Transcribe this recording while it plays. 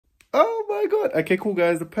my god. Okay, cool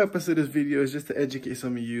guys. The purpose of this video is just to educate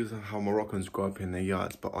some of you on how Moroccans grow up in their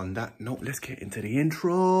yards. But on that note, let's get into the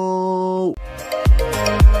intro.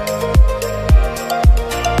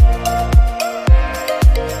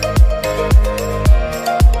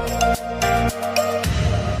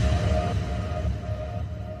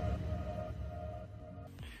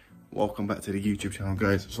 Welcome back to the YouTube channel,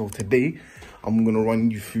 guys. So today I'm gonna run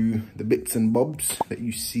you through the bits and bobs that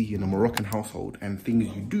you see in a Moroccan household and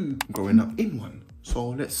things you do growing up in one. So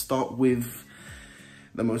let's start with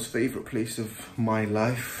the most favorite place of my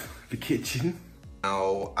life, the kitchen.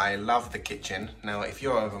 Now, I love the kitchen. Now, if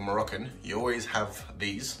you're a Moroccan, you always have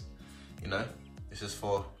these, you know, this is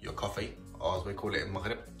for your coffee, or as we call it in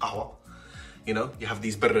Maghreb, qahwa. You know, you have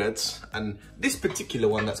these birds, and this particular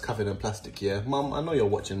one that's covered in plastic here, Mum, I know you're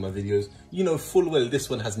watching my videos. You know full well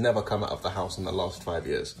this one has never come out of the house in the last 5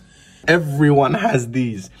 years. Everyone has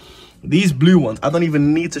these. These blue ones, I don't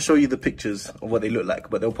even need to show you the pictures of what they look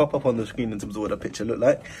like, but they'll pop up on the screen in terms of what a picture look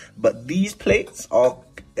like. But these plates are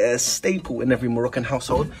a staple in every Moroccan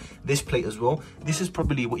household. This plate as well. This is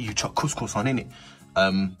probably what you chuck couscous on,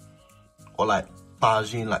 innit? Or like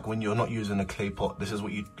tagine, like when you're not using a clay pot, this is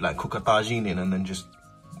what you like cook a tagine in and then just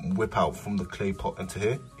whip out from the clay pot into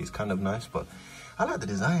here. It's kind of nice, but I like the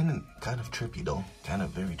design and kind of trippy though, kind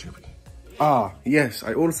of very trippy. Ah, yes,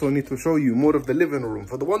 I also need to show you more of the living room.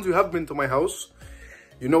 For the ones who have been to my house,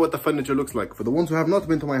 you know what the furniture looks like. For the ones who have not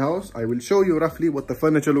been to my house, I will show you roughly what the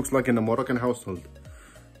furniture looks like in a Moroccan household.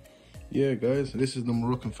 Yeah, guys, this is the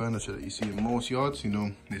Moroccan furniture that you see in most yards. You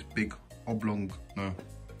know, this big oblong, no,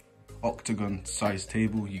 octagon sized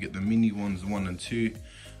table. You get the mini ones, 1 and 2.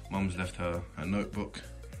 Mum's left her notebook,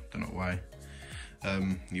 don't know why.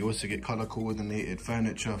 You also get color coordinated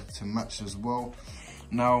furniture to match as well.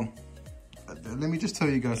 Now, let me just tell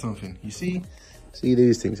you guys something. You see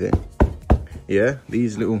these things here? Yeah,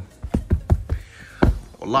 these little,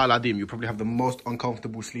 Wallah al-Adim, you probably have the most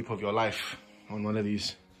uncomfortable sleep of your life on one of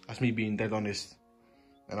these. That's me being dead honest.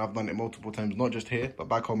 And I've done it multiple times, not just here, but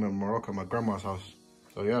back home in Morocco, my grandma's house.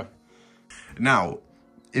 So yeah. Now,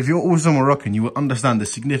 if you're also Moroccan, you will understand the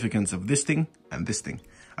significance of this thing and this thing.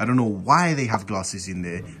 I don't know why they have glasses in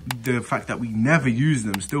there. The fact that we never use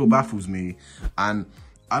them still baffles me. And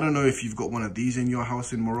I don't know if you've got one of these in your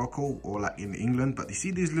house in Morocco or like in England, but you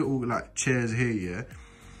see these little like chairs here, yeah?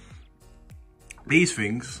 These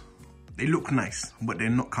things, they look nice, but they're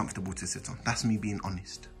not comfortable to sit on. That's me being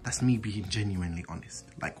honest. That's me being genuinely honest.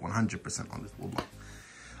 Like 100% honest, wallah.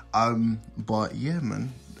 But yeah,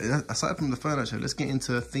 man, aside from the furniture, let's get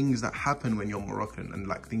into things that happen when you're Moroccan and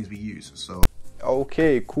like things we use. So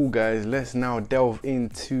okay, cool guys, let's now delve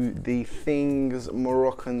into the things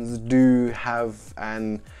Moroccans do have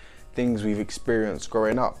and things we've experienced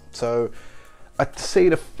growing up. So I'd say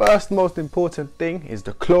the first most important thing is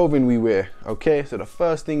the clothing we wear. Okay, so the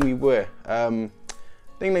first thing we wear,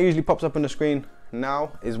 thing that usually pops up on the screen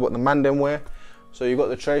now is what the man them wear. So you got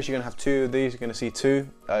the trace, you're gonna have 2 of these, you're gonna see 2.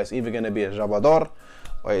 It's either gonna be a jabador,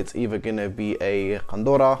 or it's either gonna be a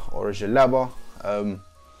kandora or a jalaba.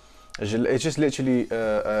 It's just literally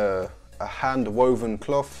a hand woven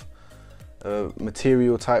cloth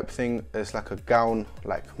material type thing. It's like a gown,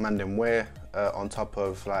 like mandem wear, on top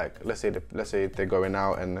of like, let's say they're going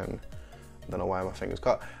out and then, I don't know why my finger's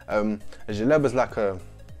cut. A jalaba is like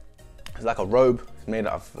a robe. It's made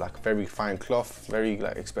out of like very fine cloth, very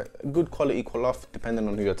like good quality cloth, depending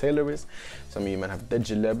on who your tailor is. Some of you might have dead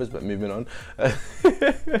jalabas, but moving on.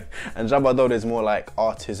 And jabador is more like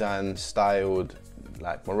artisan styled,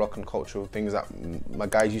 like Moroccan cultural things that my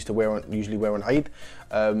guys used to wear usually wear on Eid.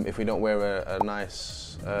 If we don't wear a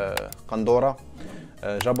nice kandora.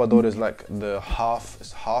 Jabador is like the half,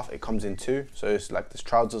 it's half, it comes in 2. So it's like there's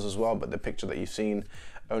trousers as well, but the picture that you've seen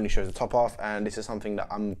only shows the top half. And this is something that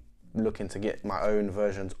I'm looking to get my own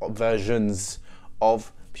versions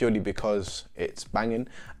of purely because it's banging.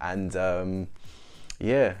 And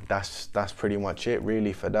yeah, that's pretty much it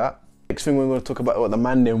really for that. Next thing we're going to talk about what the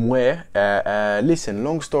man them wear. Listen,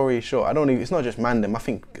 long story short, it's not just man them. I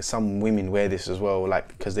think some women wear this as well, like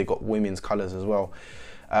because they got women's colors as well.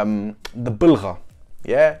 The bulgha,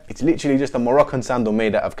 yeah, it's literally just a Moroccan sandal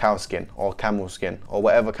made out of cow skin or camel skin or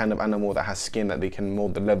whatever kind of animal that has skin that they can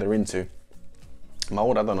mold the leather into. I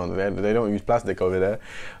don't know, they don't use plastic over there,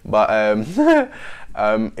 but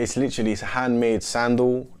it's literally a handmade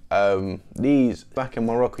sandal. These back in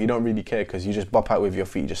Morocco, you don't really care because you just bop out with your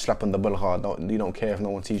feet, you just slap on the bulgha. You don't care if no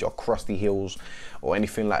one sees your crusty heels or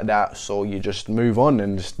anything like that, so you just move on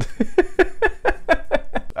and just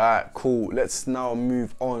alright, cool. Let's now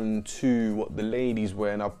move on to what the ladies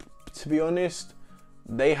wear. Now, to be honest,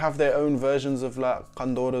 they have their own versions of like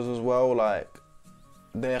kandoras as well. Like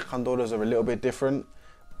their khandolas are a little bit different,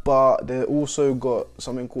 but they also got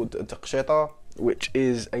something called taqsheta, which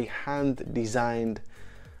is a hand-designed,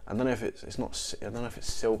 I don't know if it's not, I don't know if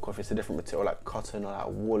it's silk or if it's a different material, like cotton or like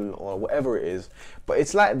wool or whatever it is, but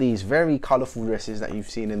it's like these very colourful dresses that you've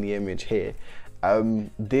seen in the image here.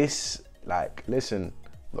 This, like, listen,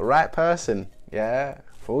 the right person, yeah,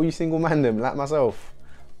 for all you single man them like myself,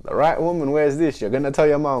 the right woman wears this, you're gonna tell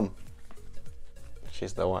your mom,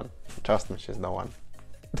 she's the one. Trust me, she's the one.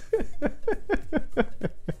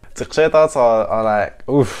 Taqshetats are like,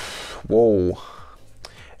 oof, whoa.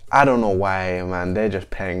 I don't know why, man. They're just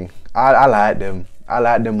peng. I like them. I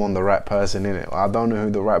like them on the right person, innit? I don't know who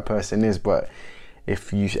the right person is, but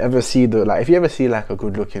if you ever see if you ever see like a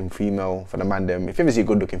good-looking female for the man them, if you ever see a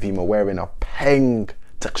good-looking female wearing a peng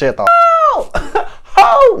taqsheta,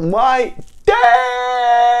 oh my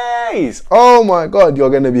days! Oh my God, you're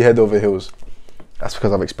gonna be head over heels. That's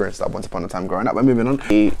because I've experienced that once upon a time growing up. But moving on.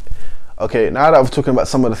 Okay, now that I've talking about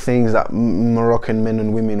some of the things that Moroccan men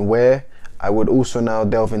and women wear, I would also now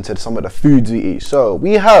delve into some of the foods we eat. So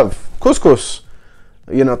we have couscous,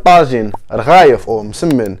 you know, tajin, rghayef or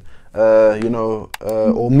msimmin, you know,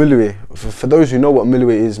 or milwi. For those who know what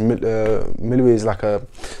milwi is, milwi is like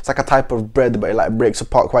it's like a type of bread, but it like breaks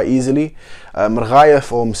apart quite easily.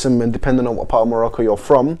 Rghayef or msimmin, depending on what part of Morocco you're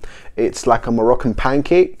from, it's like a Moroccan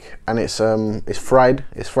pancake, and it's fried.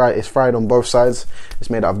 It's fried on both sides. It's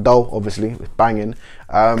made out of dough, obviously. It's banging.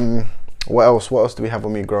 What else do we have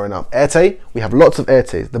when we growing up? Erte, we have lots of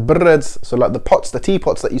ertes. The birreds, so like the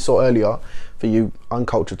teapots that you saw earlier, for you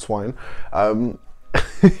uncultured swine. We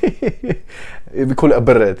call it a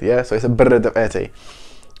birred, yeah? So it's a birred of erte.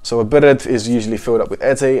 So a birred is usually filled up with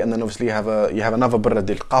erte, and then obviously you have another birred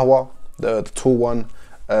al qahwa, the tall one.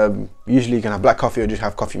 Usually you can have black coffee or just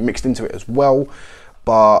have coffee mixed into it as well.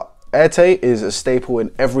 But erte is a staple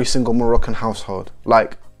in every single Moroccan household.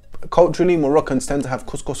 Like, culturally, Moroccans tend to have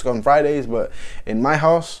couscous on Fridays, but in my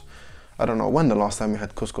house, I don't know when the last time we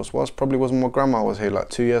had couscous was. Probably was when my grandma was here like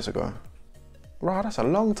 2 years ago. Right, that's a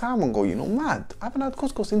long time ago, you know, mad. I haven't had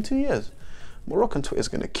couscous in 2 years. Moroccan Twitter's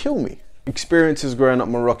gonna kill me. Experiences growing up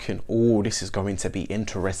Moroccan. Oh, this is going to be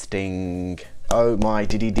interesting. Oh my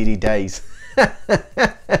diddy days.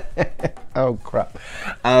 Oh crap.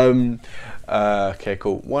 Okay,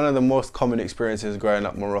 cool. One of the most common experiences growing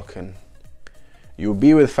up Moroccan. You'll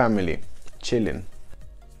be with family, chilling.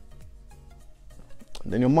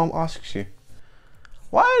 Then your mom asks you,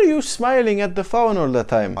 "Why are you smiling at the phone all the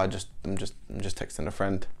time?" I'm just texting a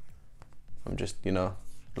friend. I'm just, you know,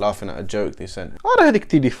 laughing at a joke they sent.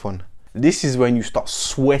 This is when you start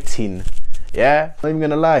sweating. Yeah, I'm not even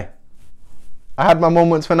gonna lie. I had my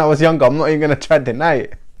moments when I was younger. I'm not even gonna try to deny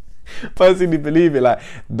it. Personally believe it. Like,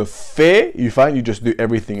 the fear you find, you just do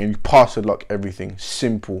everything and you password lock everything.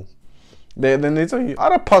 Simple. Then they tell you,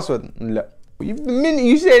 "Add a password." The minute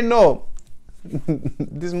you say no,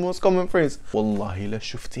 this is the most common phrase. Wallahi la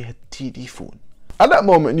shufti had-telephone. At that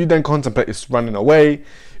moment, you then contemplate it's running away,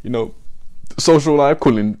 you know, social life,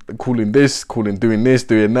 calling this, doing this,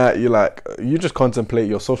 doing that. You just contemplate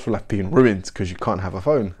your social life being ruined because you can't have a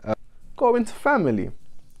phone. Go into family.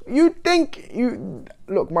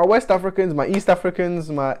 Look, my West Africans, my East Africans,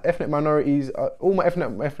 my ethnic minorities, all my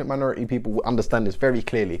ethnic minority people will understand this very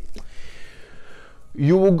clearly.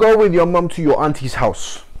 You will go with your mum to your auntie's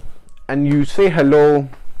house and you say hello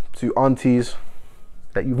to aunties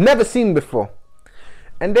that you've never seen before,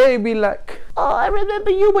 and they be like, "Oh, I remember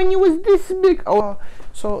you when you was this big." Oh,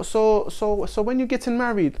 so when you getting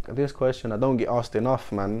married? This question I don't get asked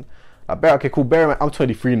enough, man. Okay, cool. Bear in mind, I'm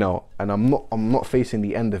 23 now, and I'm not facing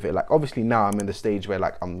the end of it. Like, obviously now I'm in the stage where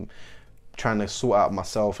like I'm trying to sort out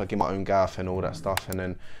myself, like get my own gaff and all that stuff, and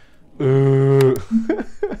then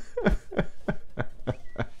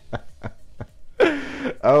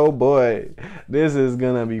oh boy, this is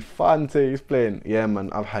gonna be fun to explain. Yeah,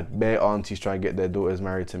 man, I've had bare aunties try and get their daughters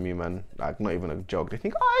married to me, man. Like, not even a joke. They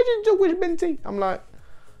think, "Oh, I just joke with Binti." I'm like,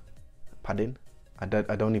 pardon? I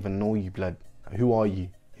don't even know you, blood. Who are you?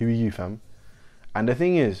 Who are you, fam? And the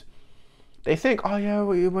thing is, they think, "Oh yeah,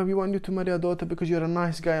 we want you to marry our daughter because you're a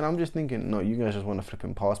nice guy." And I'm just thinking, no, you guys just want a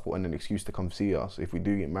flipping passport and an excuse to come see us if we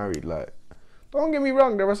do get married. Like, don't get me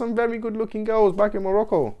wrong, there are some very good looking girls back in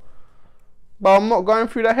Morocco, but I'm not going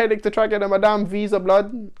through that headache to try to get them a damn visa,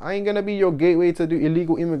 blood. I ain't gonna be your gateway to do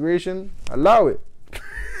illegal immigration. Allow it.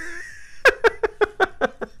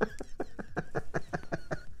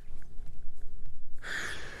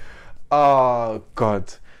 Oh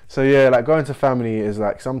God. So yeah, like, going to family is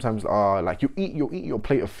like, sometimes like you'll eat your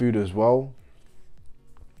plate of food as well,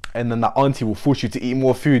 and then the auntie will force you to eat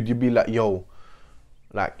more food. You'll be like, yo,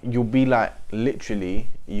 like, you'll be like, literally,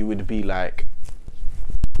 you would be like,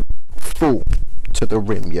 full to the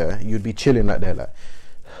rim, yeah, you'd be chilling like there, like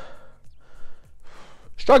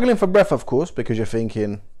struggling for breath, of course, because you're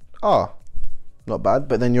thinking, oh, not bad,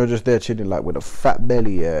 but then you're just there chilling like with a fat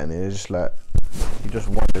belly, yeah, and it's just like you're just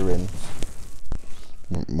wondering,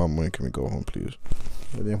 mum, when can we go home, please?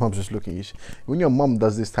 And your mum's just looking at you. When your mum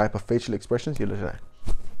does this type of facial expressions, you're just like,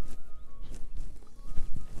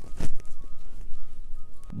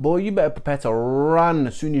 boy, you better prepare to run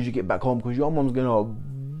as soon as you get back home, because your mum's gonna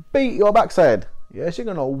beat your backside. Yeah, she's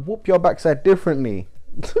gonna whoop your backside differently.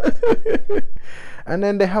 And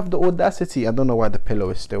then they have the audacity, I don't know why the pillow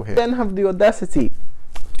is still here, then have the audacity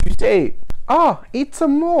to say, ah, eat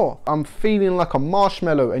some more. I'm feeling like a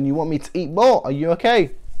marshmallow and you want me to eat more. Are you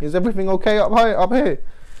okay? Is everything okay up here?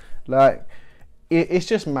 Like, it's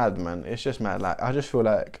just mad, man. It's just mad. Like, I just feel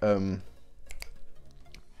like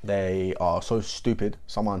they are so stupid.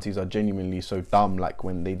 Some aunties are genuinely so dumb, like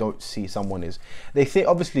when they don't see someone is, they think,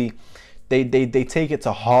 obviously they take it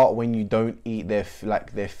to heart when you don't eat their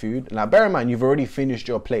food. Now bear in mind, you've already finished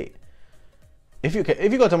your plate. If you go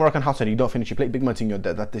to a Moroccan household and you don't finish your plate, big man thing, you're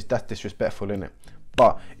dead. That's disrespectful, isn't it?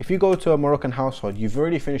 But if you go to a Moroccan household, you've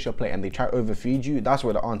already finished your plate and they try to overfeed you, that's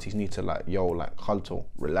where the aunties need to like, yo, like, khalto,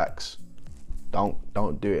 relax. Don't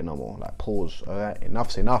do it no more. Like, pause. All right,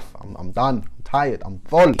 enough's enough. I'm done. I'm tired. I'm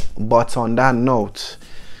full. But on that note,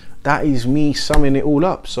 that is me summing it all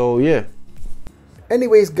up. So yeah.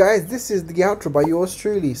 Anyways, guys, this is the outro by yours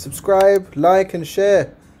truly. Subscribe, like, and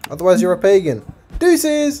share. Otherwise, you're a pagan.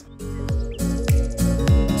 Deuces!